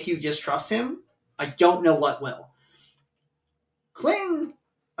doesn't make you distrust him, I don't know what will. Clinton,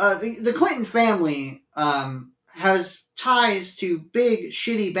 the Clinton family has ties to big,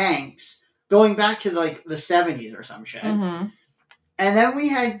 shitty banks going back to, like, the 70s or some shit. Mm-hmm. And then we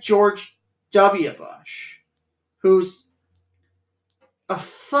had George W. Bush, who's a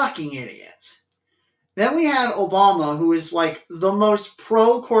fucking idiot. Then we had Obama, who is, like, the most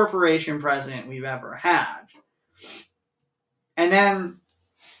pro-corporation president we've ever had. And then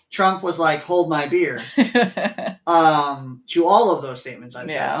Trump was like, hold my beer. To all of those statements I've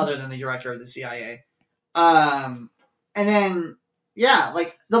said, other than the director of the CIA. And then, yeah,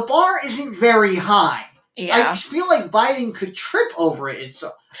 like, the bar isn't very high. Yeah. I feel like Biden could trip over it. In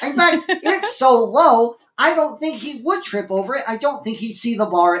fact, it's so low, I don't think he would trip over it. I don't think he'd see the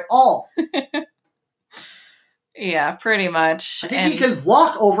bar at all. Yeah, pretty much. I think he could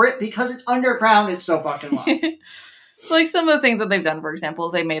walk over it because it's underground. It's so fucking low. Like, some of the things that they've done, for example,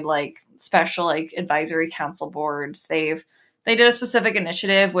 is they made, like, special, like, advisory council boards. They did a specific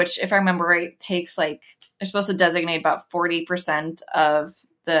initiative, which, if I remember right, takes, like, they're supposed to designate about 40% of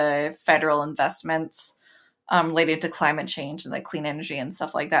the federal investments related to climate change and, like, clean energy and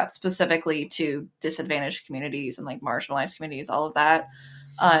stuff like that, specifically to disadvantaged communities and, like, marginalized communities, all of that.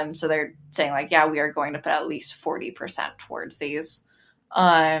 So they're saying, like, yeah, we are going to put at least 40% towards these.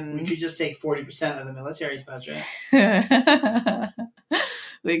 We could just take 40% of the military's budget.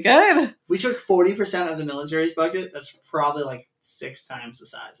 We could. We took 40% of the military's budget. That's probably like 6 times the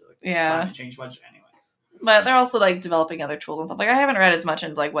size of the climate change budget anyway. But they're also like developing other tools and stuff. Like, I haven't read as much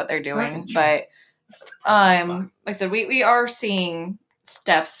into like what they're doing, but like I said, we are seeing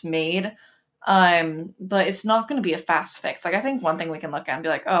steps made. But it's not going to be a fast fix. Like, I think one thing we can look at and be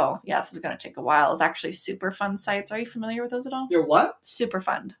like, oh, yeah, this is going to take a while, is actually Superfund sites. Are you familiar with those at all? They're what?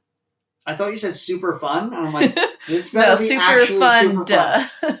 Superfund. I thought you said super fun. And I'm like, this better be actually super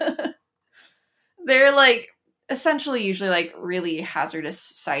fun. They're, like, essentially usually, like, really hazardous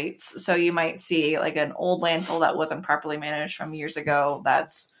sites. So you might see, like, an old landfill that wasn't properly managed from years ago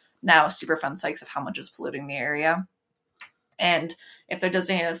that's now Superfund sites of how much is polluting the area. And if they're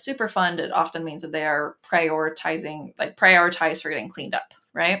designated as Superfund, it often means that they are prioritized for getting cleaned up,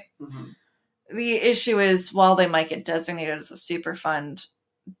 right? Mm-hmm. The issue is, while they might get designated as a Superfund,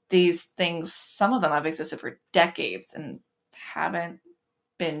 these things, some of them have existed for decades and haven't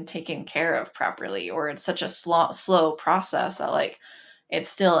been taken care of properly, or it's such a slow process that, like,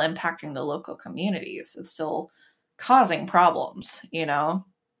 it's still impacting the local communities. It's still causing problems, you know?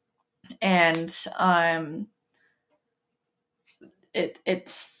 And,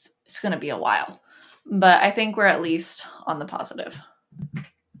 it's going to be a while, but I think we're at least on the positive.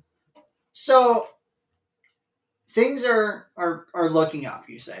 So things are looking up,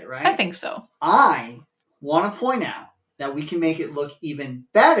 you say, right? I think so. I want to point out that we can make it look even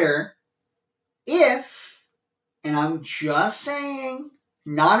better if, and I'm just saying,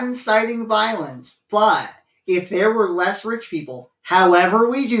 not inciting violence, but if there were less rich people, however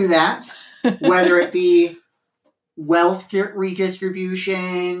we do that, whether it be wealth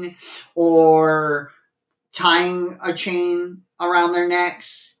redistribution or tying a chain around their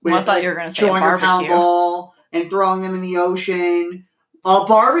necks with I thought you were going to say a 200-pound barbecue. ball and throwing them in the ocean. A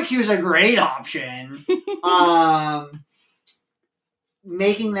barbecue is a great option.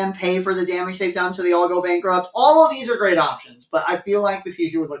 Making them pay for the damage they've done so they all go bankrupt. All of these are great options, but I feel like the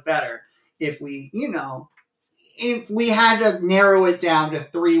future would look better if we had to narrow it down to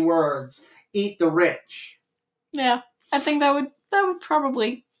 3 words: eat the rich. Yeah, I think that would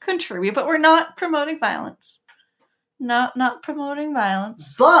probably contribute, but we're not promoting violence. Not promoting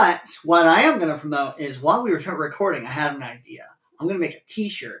violence. But what I am going to promote is, while we were recording, I had an idea. I'm going to make a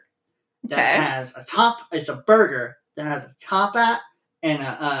t-shirt that has a top. It's a burger that has a top hat and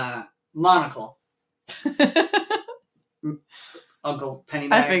a monocle. Uncle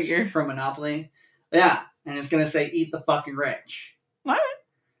Pennybags from Monopoly. Yeah, and it's going to say, eat the fucking rich. All right.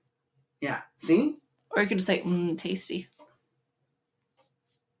 Yeah, see? Or you could just say, tasty.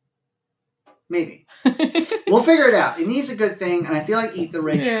 Maybe. We'll figure it out. It needs a good thing, and I feel like Eat the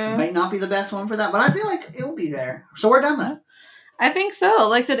Rich might not be the best one for that, but I feel like it'll be there. So we're done then. I think so.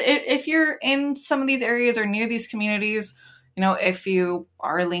 Like I said, if you're in some of these areas or near these communities, if you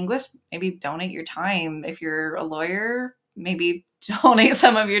are a linguist, maybe donate your time. If you're a lawyer, maybe donate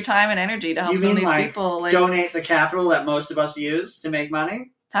some of your time and energy to help some of these people. Like, donate the capital that most of us use to make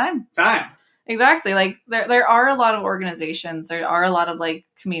money? Time. Exactly. Like there are a lot of organizations. There are a lot of like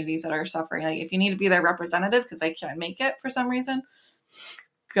communities that are suffering. Like if you need to be their representative because they can't make it for some reason,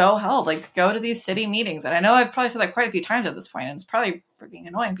 go help. Like go to these city meetings. And I know I've probably said that quite a few times at this point, and it's probably freaking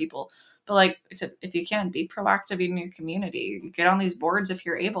annoying people. But like I said, if you can, be proactive in your community. Get on these boards if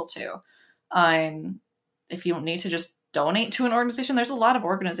you're able to. If you don't need to, just donate to an organization. There's a lot of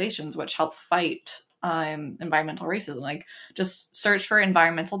organizations which help fight environmental racism. Like just search for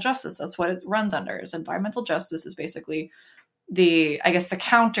environmental justice. That's what it runs under. Is environmental justice is basically the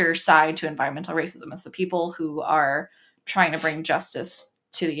counter side to environmental racism. It's the people who are trying to bring justice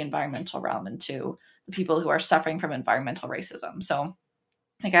to the environmental realm and to the people who are suffering from environmental racism. So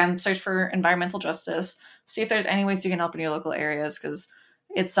again, search for environmental justice. See if there's any ways you can help in your local areas, because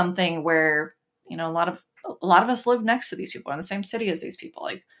it's something where a lot of us live next to these people in the same city as these people.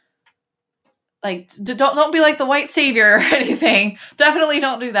 Like don't be like the white savior or anything. Definitely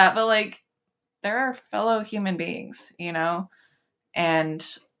don't do that. But like, there are fellow human beings, and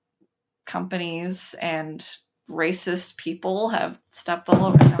companies and racist people have stepped all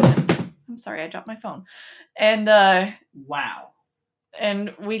over them. I'm sorry, I dropped my phone. And wow.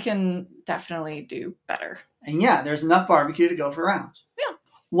 And we can definitely do better. And yeah, there's enough barbecue to go for rounds. Yeah.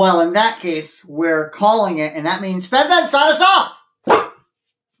 Well, in that case, we're calling it, and that means Bedvan, sign us off!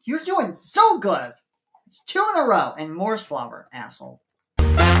 You're doing so good. It's 2 in a row, and more slobber, asshole.